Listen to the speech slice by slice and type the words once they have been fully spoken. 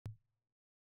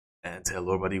And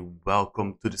hello everybody,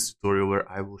 welcome to this tutorial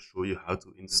where I will show you how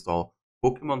to install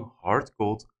Pokemon Heart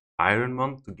Gold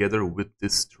Ironmon together with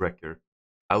this tracker.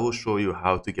 I will show you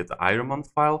how to get the Ironmon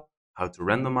file, how to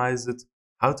randomize it,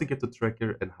 how to get the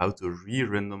tracker, and how to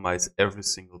re-randomize every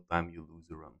single time you lose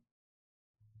a run.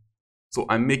 So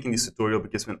I'm making this tutorial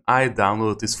because when I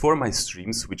downloaded this for my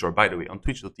streams, which are by the way on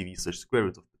twitch.tv/square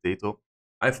root of potato,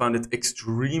 I found it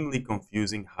extremely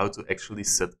confusing how to actually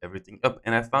set everything up,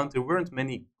 and I found there weren't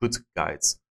many good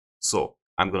guides. So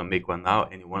I'm gonna make one now,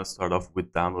 and you want to start off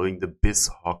with downloading the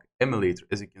BizHawk emulator,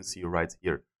 as you can see right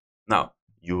here. Now,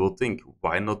 you will think,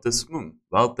 why not this Moon?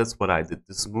 Well, that's what I did.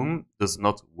 This Moon does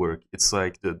not work. It's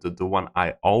like the one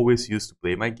I always use to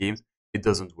play my games. It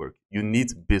doesn't work. You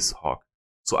need BizHawk.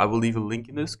 So I will leave a link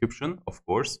in the description, of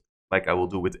course, like I will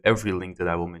do with every link that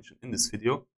I will mention in this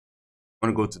video. You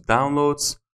want to go to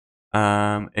downloads,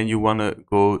 and you want to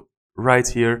go right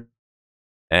here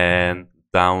and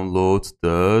download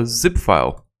the zip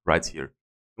file right here.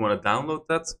 You want to download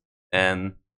that,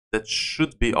 and that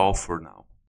should be all for now.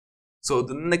 So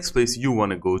the next place you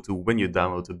want to go to when you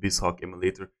download the BizHawk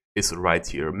emulator is right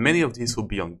here. Many of these will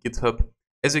be on GitHub.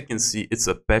 As you can see, it's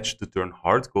a patch to turn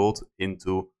Heart Gold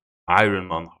into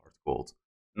Ironmon Heart Gold.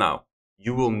 Now,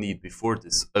 you will need before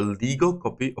this a legal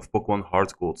copy of Pokemon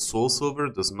Heart Gold. Soul Silver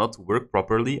does not work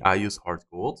properly. I use Heart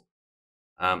Gold.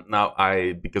 Now,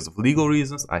 because of legal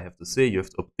reasons, I have to say you have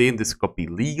to obtain this copy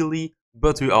legally,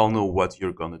 but we all know what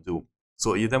you're gonna do.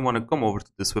 So you then want to come over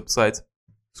to this website,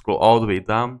 scroll all the way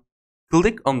down,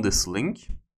 click on this link,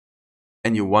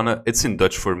 and you wanna, it's in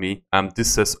Dutch for me,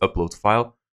 this says upload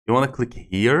file. You wanna click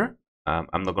here.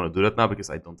 I'm not gonna do that now because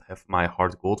I don't have my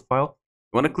Heart Gold file.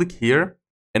 You wanna click here,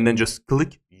 and then just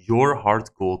click your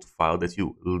Heart Gold file that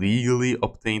you legally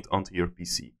obtained onto your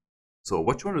PC. So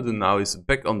what you want to do now is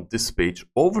back on this page,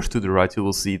 over to the right, you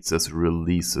will see it says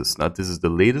releases. Now this is the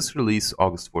latest release,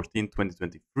 August 14,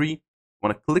 2023. You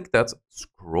want to click that,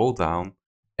 scroll down,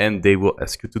 and they will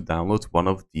ask you to download one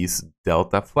of these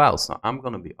Delta files. Now I'm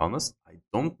going to be honest, I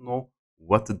don't know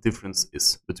what the difference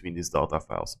is between these Delta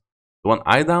files. The one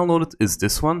I downloaded is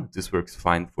this one. This works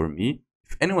fine for me.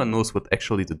 If anyone knows what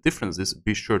actually the difference is,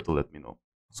 be sure to let me know.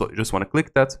 So you just want to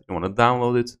click that, you want to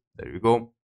download it, there you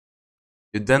go.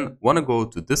 You then want to go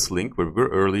to this link where we were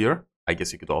earlier. I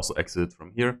guess you could also exit it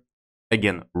from here.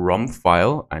 Again, ROM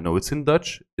file. I know it's in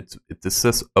Dutch. This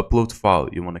says upload file.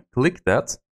 You want to click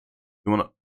that. You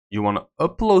want to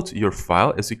upload your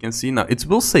file. As you can see now, it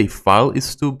will say file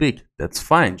is too big. That's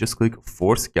fine. Just click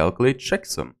force calculate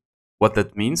checksum. What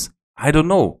that means, I don't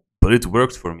know, but it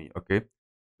worked for me. Okay.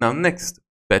 Now next,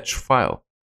 batch file.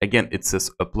 Again, it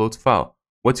says upload file.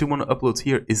 What you want to upload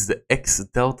here is the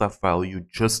X-Delta file you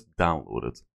just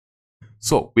downloaded.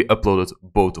 So we uploaded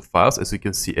both the files. As you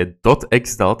can see, a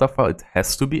 .xdelta file, it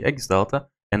has to be xdelta,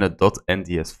 and a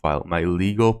 .nds file, my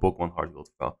legal Pokemon Heart Gold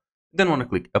file. You then want to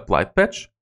click apply patch,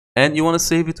 and you want to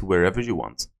save it wherever you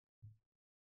want.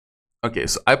 Okay,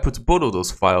 so I put both of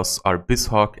those files, our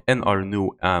BizHawk and our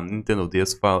new Nintendo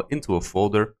DS file, into a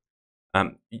folder.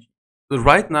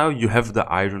 Right now you have the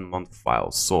Ironmon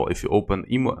file. So if you open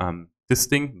this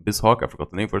thing, BizHawk, I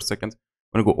forgot the name for a second.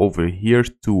 I'm gonna go over here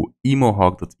to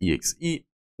emohawk.exe.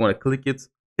 Want to click it.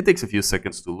 It takes a few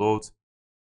seconds to load.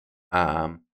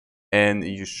 And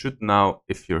you should now,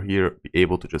 if you're here, be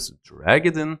able to just drag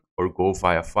it in or go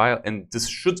via file. And this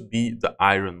should be the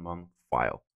Ironmon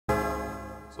file.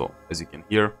 So as you can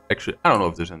hear, actually, I don't know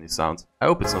if there's any sound. I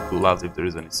hope it's not too loud if there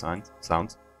is any sound.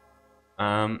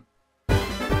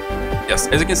 Yes,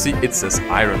 as you can see, it says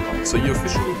Ironmon. So you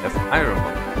officially have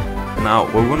Ironmon. Now,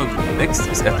 what we're gonna do next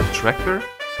is add the tracker.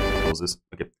 Close this.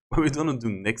 Okay. What we're gonna do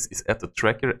next is add the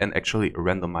tracker and actually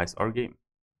randomize our game.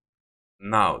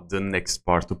 Now, the next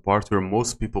part, the part where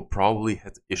most people probably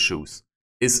had issues,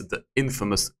 is the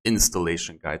infamous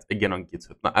installation guide, again on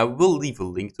GitHub. Now, I will leave a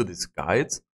link to this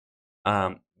guide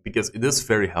because it is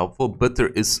very helpful, but there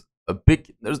is a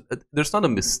big, there's not a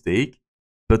mistake,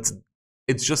 but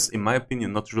it's just, in my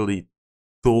opinion, not really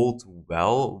told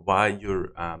well why your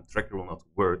tracker will not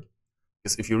work.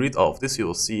 Because if you read all of this, you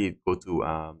will see it go to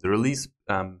the release,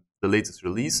 the latest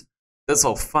release. That's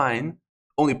all fine.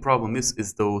 Only problem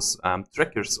is those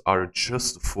trackers are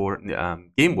just for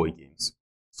Game Boy games.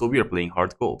 So we are playing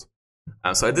Heart Gold.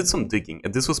 So I did some digging,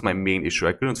 and this was my main issue.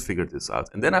 I couldn't figure this out.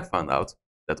 And then I found out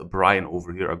that Brian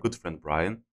over here, our good friend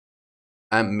Brian,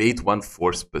 made one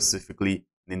for specifically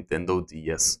Nintendo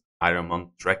DS Ironmon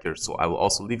tracker. So I will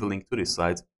also leave a link to this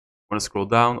site. I'm gonna scroll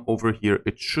down over here.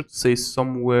 It should say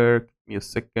somewhere, give me a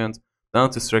second, down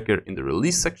to tracker in the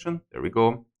release section. There we go.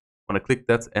 I'm gonna click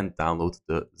that and download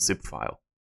the zip file.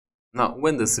 Now,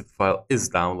 when the zip file is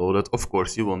downloaded, of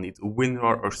course, you will need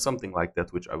WinRAR or something like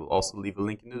that, which I will also leave a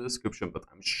link in the description, but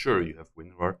I'm sure you have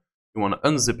WinRAR. You want to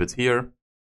unzip it here.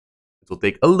 It will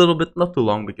take a little bit, not too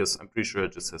long, because I'm pretty sure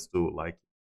it just has to like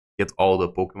get all the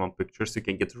Pokemon pictures. You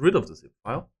can get rid of the zip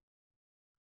file.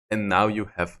 And now you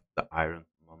have the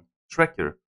Ironmon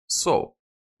tracker. So,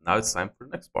 now it's time for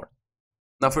the next part.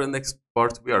 Now for the next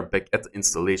part, we are back at the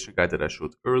installation guide that I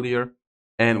showed earlier.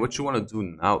 And what you want to do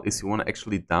now is you want to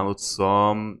actually download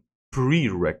some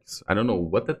prereqs. I don't know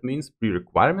what that means,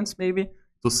 pre-requirements maybe.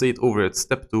 To say it over at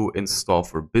step 2, install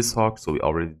for BizHawk. So we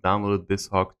already downloaded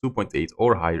BizHawk, 2.8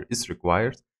 or higher is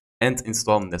required. And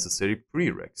install necessary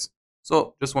prereqs.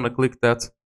 So just want to click that,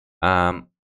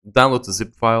 download the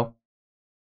zip file.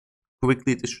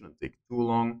 Quickly, this shouldn't take too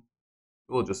long.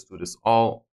 We'll just do this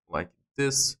all like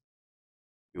this.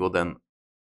 We will then,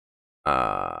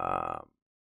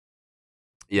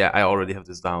 yeah, I already have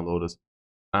this downloaded.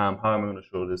 How am I going to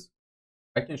show this?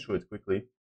 I can show it quickly.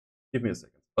 Give me a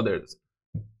second. Oh, there it is.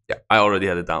 Yeah, I already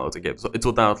had it downloaded again. So it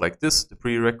will download like this, the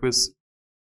prerequisite.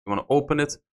 You want to open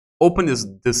it. Open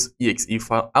this exe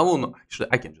file. I will not, actually,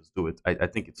 I can just do it. I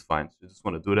think it's fine. So you just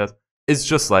want to do that. It's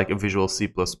just like a Visual C++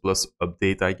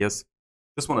 update, I guess.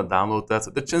 Just want to download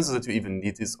that. The chances that you even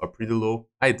need this are pretty low.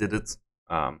 I did it.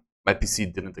 My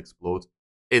PC didn't explode.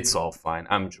 It's all fine.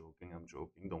 I'm joking.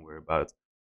 Don't worry about it.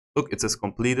 Look, it says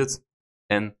completed.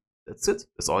 And that's it.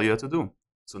 That's all you have to do.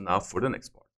 So now for the next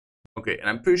part. Okay, and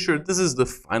I'm pretty sure this is the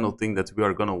final thing that we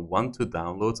are going to want to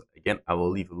download. Again, I will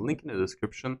leave a link in the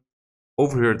description.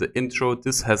 Over here, the intro,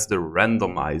 this has the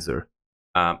randomizer.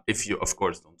 If you, of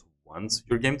course, don't want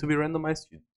your game to be randomized,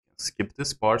 you can skip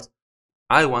this part.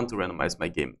 I want to randomize my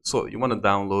game. So you want to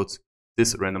download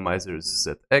this randomizer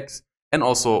ZX. And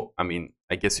also, I mean,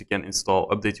 I guess you can install,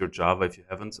 update your Java if you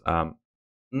haven't.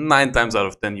 9 times out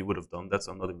of 10, you would have done that.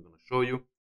 So I'm not even going to show you.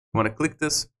 You want to click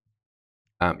this.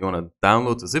 You want to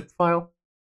download the zip file.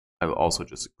 I will also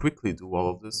just quickly do all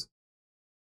of this.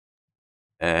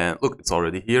 And look, it's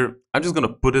already here. I'm just going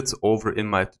to put it over in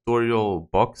my tutorial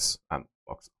box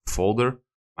folder.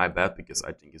 My bad, because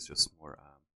I think it's just more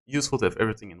useful to have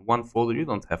everything in one folder. You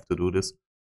don't have to do this.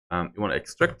 You want to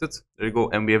extract it. There you go.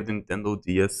 And we have the Nintendo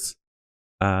DS.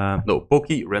 No, Poke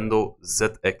Rendo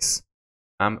ZX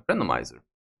randomizer.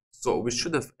 So we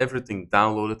should have everything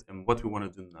downloaded. And what we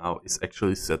want to do now is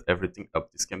actually set everything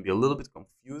up. This can be a little bit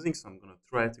confusing. So I'm going to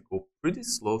try to go pretty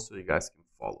slow so you guys can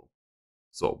follow.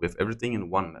 So we have everything in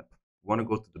one map. You want to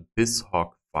go to the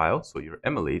BizHawk file, so your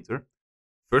emulator.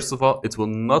 First of all, it will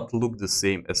not look the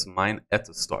same as mine at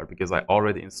the start because I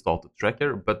already installed the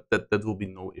tracker, but that will be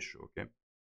no issue, okay?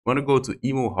 You want to go to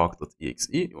emohawk.exe,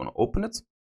 you want to open it.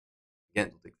 Again,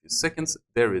 it will take a few seconds.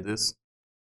 There it is.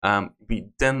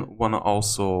 We then want to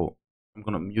also, I'm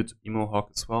going to mute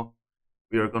emohawk as well.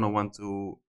 We are going to want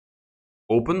to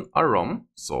open our ROM,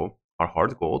 so our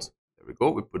hard code. There we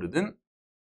go, we put it in.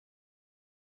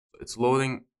 It's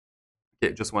loading.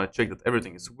 Okay, just want to check that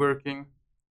everything is working.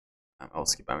 I'll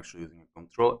skip, I'm actually using a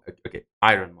control. Okay,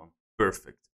 Ironmon,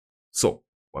 perfect. So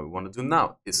what we want to do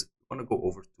now is we want to go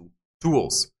over to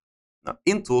tools. Now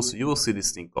in tools, you will see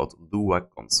this thing called Lua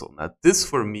console. Now this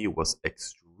for me was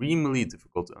extremely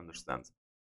difficult to understand.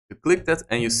 You click that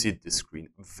and you see this screen,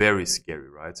 very scary,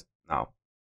 right? Now,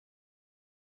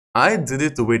 I did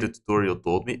it the way the tutorial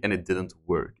told me and it didn't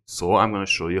work. So I'm going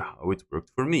to show you how it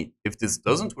worked for me. If this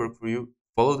doesn't work for you,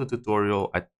 follow the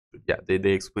tutorial. Yeah,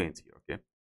 they explain it here, okay?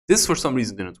 This for some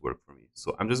reason didn't work for me.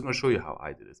 So I'm just going to show you how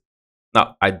I did it.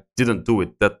 Now, I didn't do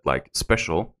it that like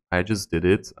special. I just did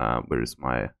it. Where is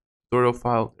my tutorial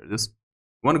file? There it is.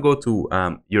 You want to go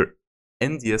to your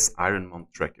NDS Ironmon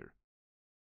tracker.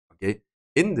 Okay,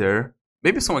 in there,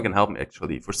 maybe someone can help me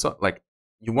actually. For some, like,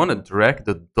 you want to drag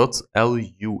the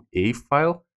 .lua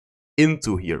file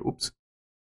into here. Oops,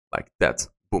 like that.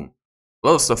 Boom. A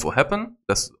lot of stuff will happen.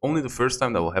 That's only the first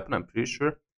time that will happen, I'm pretty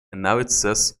sure. And now it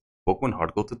says Pokemon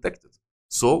Heart Gold detected.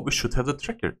 So we should have the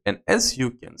tracker. And as you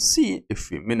can see,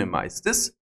 if we minimize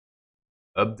this,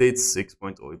 update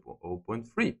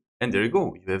 6.0.3. And there you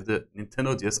go. You have the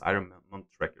Nintendo DS Ironmon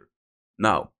tracker.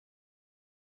 Now,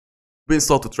 we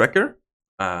installed the tracker.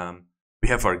 We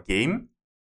have our game.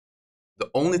 The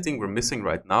only thing we're missing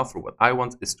right now for what I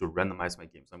want is to randomize my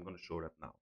game. So I'm going to show that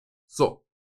now. So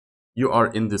you are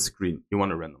in this screen. You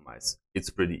want to randomize. It's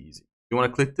pretty easy. You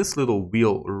want to click this little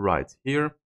wheel right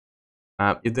here.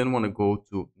 You then want to go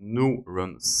to new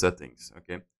run settings.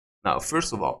 Okay. Now,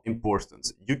 first of all,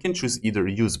 importance. You can choose either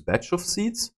use batch of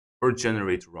seeds or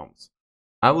generate ROMs.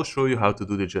 I will show you how to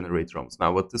do the generate ROMs.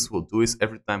 Now, what this will do is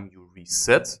every time you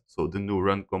reset, so the new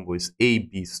run combo is A,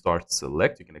 B, start,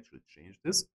 select. You can actually change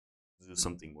this to do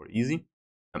something more easy.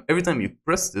 Every time you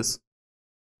press this,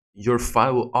 your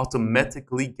file will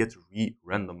automatically get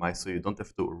re-randomized, so you don't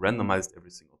have to randomize it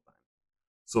every single time.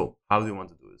 So how do you want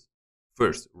to do this?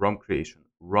 First, ROM creation,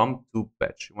 ROM to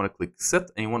patch. You want to click set,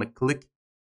 and you want to click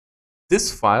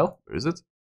this file. Where is it?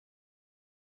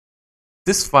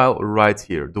 This file right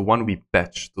here, the one we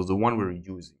patched, so the one we're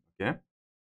using. Okay. I'm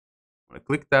gonna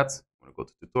click that. I'm gonna go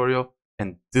to tutorial,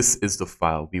 and this is the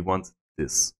file we want.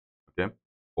 This. Okay.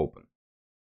 Open.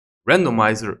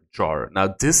 Randomizer jar.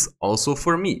 Now this also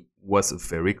for me was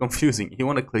very confusing. You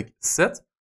want to click set,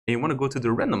 and you want to go to the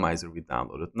randomizer we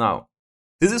downloaded. Now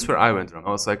this is where I went wrong.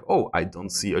 I was like, oh, I don't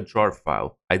see a jar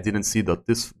file. I didn't see that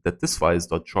this file is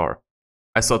 .jar.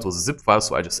 I thought it was a zip file,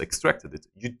 so I just extracted it.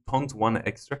 You don't want to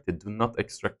extract it. Do not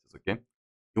extract it, okay?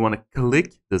 You want to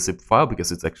click the zip file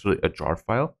because it's actually a jar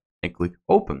file and click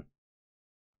open,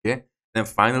 okay? And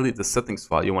finally, the settings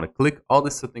file. You want to click. All the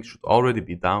settings should already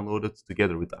be downloaded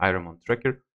together with the Ironmon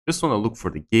tracker. Just want to look for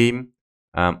the game.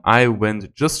 I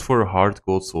went just for hard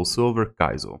gold, soul silver,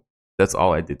 Kaizo. That's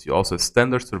all I did. You also have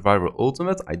standard, survival,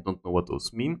 ultimate. I don't know what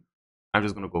those mean. I'm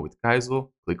just going to go with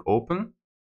Kaizo. Click open.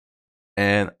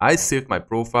 And I saved my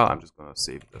profile. I'm just going to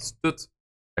save it as tut.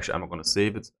 Actually, I'm not going to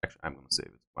save it. Actually, I'm going to save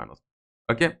it. Why not?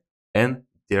 Okay. And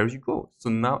there you go. So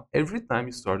now every time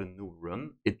you start a new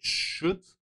run, it should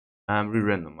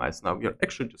re-randomize. Now we are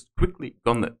actually just quickly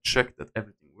going to check that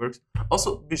everything works.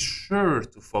 Also, be sure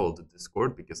to follow the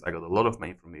Discord because I got a lot of my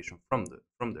information from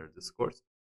their Discord.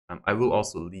 I will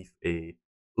also leave a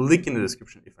link in the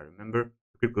description if I remember.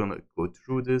 We're going to go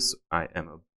through this. I am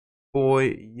a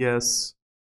boy. Yes.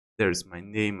 There's my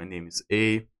name. My name is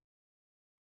A.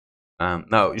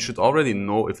 Now you should already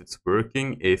know if it's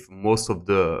working if most of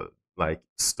the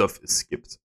stuff is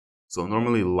skipped. So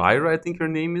normally Lyra, I think her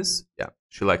name is. Yeah,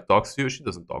 she talks to you. She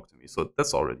doesn't talk to me, so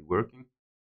that's already working.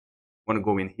 Want to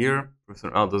go in here.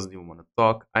 Professor Al doesn't even want to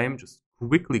talk. I am just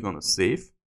quickly gonna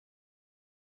save.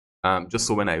 Just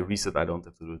so when I reset, I don't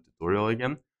have to do the tutorial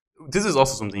again. This is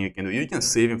also something you can do. You can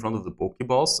save in front of the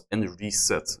Pokeballs and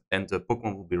reset, and the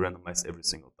Pokemon will be randomized every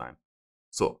single time.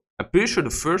 So I'm pretty sure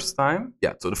the first time,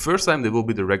 the first time they will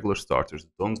be the regular starters.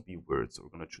 Don't be worried. So we're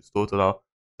gonna choose Total.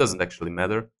 Doesn't actually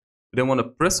matter. We then want to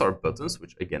press our buttons,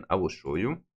 which again I will show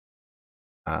you.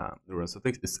 The run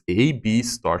settings is A, B,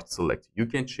 start, select. You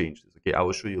can change this. Okay, I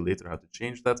will show you later how to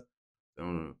change that.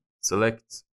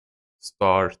 Select,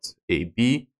 start, A,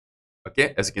 B.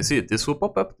 Okay, as you can see, this will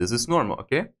pop up. This is normal.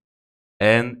 Okay,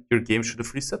 and your game should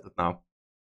have reset it now.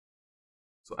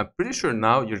 So I'm pretty sure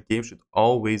now your game should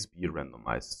always be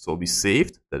randomized. So we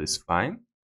saved, that is fine.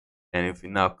 And if we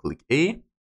now click A,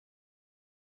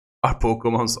 our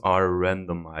Pokemons are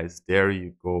randomized. There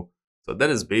you go. So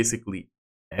that is basically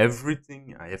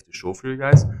everything I have to show for you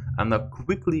guys. I'm now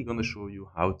quickly going to show you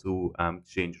how to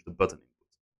change the button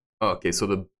input. Okay, so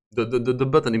the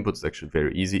button input is actually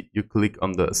very easy. You click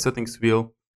on the settings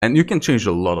wheel, and you can change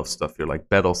a lot of stuff here, like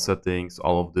battle settings,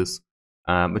 all of this.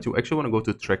 But you actually want to go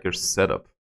to tracker setup.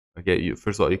 Okay,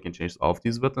 first of all, you can change all of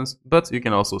these buttons, but you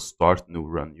can also start new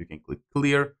run. You can click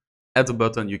clear, add a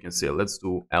button. You can say, let's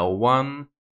do L1,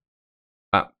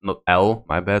 not L,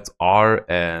 my bad, R,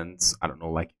 and I don't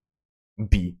know, like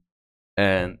B.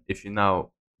 And if you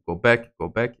now go back,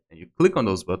 and you click on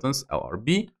those buttons, L, R,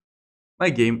 B, my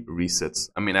game resets.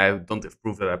 I mean, I don't have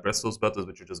proof that I pressed those buttons,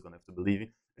 but you're just gonna have to believe me.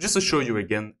 Just to show you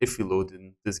again, if you load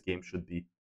in, this game should be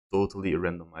totally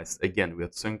randomized. Again, we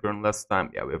had Sunkern last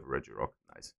time. Yeah, we have Regirock.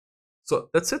 Nice. So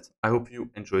that's it. I hope you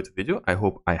enjoyed the video. I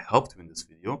hope I helped you in this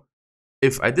video.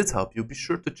 If I did help you, be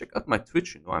sure to check out my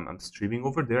Twitch. You know, I'm streaming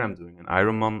over there. I'm doing an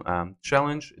Ironmon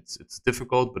challenge. It's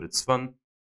difficult, but it's fun.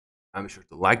 Be sure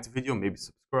to like the video, maybe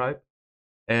subscribe,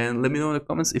 and let me know in the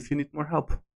comments if you need more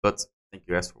help. But thank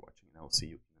you guys for watching, and I will see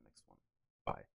you in the next one. Bye.